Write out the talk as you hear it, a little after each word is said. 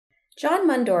John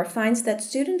Mundorf finds that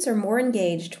students are more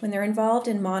engaged when they're involved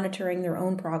in monitoring their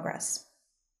own progress.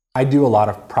 I do a lot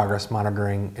of progress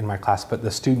monitoring in my class, but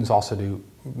the students also do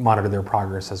monitor their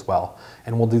progress as well.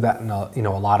 And we'll do that in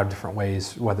a lot of different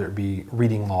ways, whether it be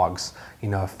reading logs.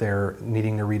 If they're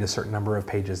needing to read a certain number of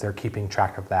pages, they're keeping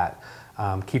track of that.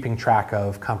 Keeping track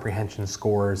of comprehension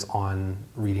scores on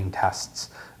reading tests.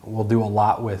 We'll do a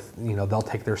lot with, they'll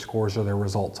take their scores or their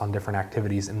results on different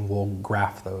activities and we'll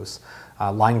graph those.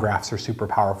 Line graphs are super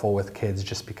powerful with kids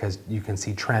just because you can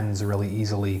see trends really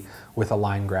easily with a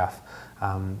line graph.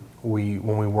 When we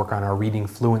work on our reading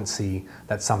fluency,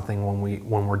 that's something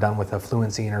when we're done with a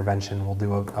fluency intervention, we'll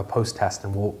do a post test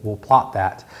and we'll plot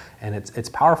that. And it's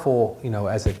powerful,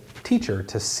 as a teacher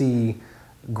to see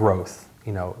growth.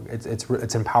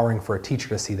 It's empowering for a teacher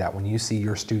to see that when you see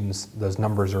your students, those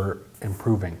numbers are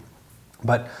improving.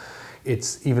 But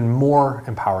it's even more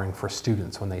empowering for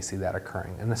students when they see that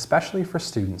occurring, and especially for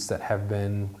students that have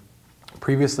been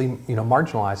previously,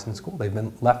 marginalized in school. They've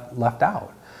been left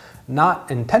out.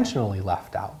 Not intentionally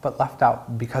left out, but left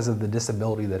out because of the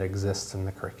disability that exists in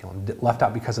the curriculum. Left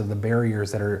out because of the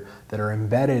barriers that are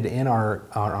embedded in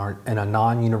in a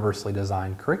non-universally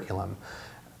designed curriculum.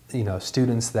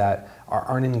 Students that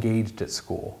aren't engaged at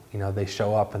school. They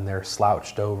show up and they're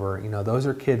slouched over. Those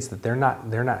are kids that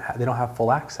they don't have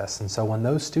full access. And so when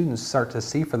those students start to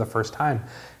see for the first time,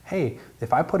 hey,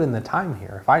 if I put in the time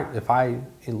here, if I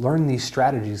learn these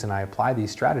strategies and I apply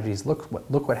these strategies, look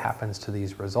what happens to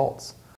these results.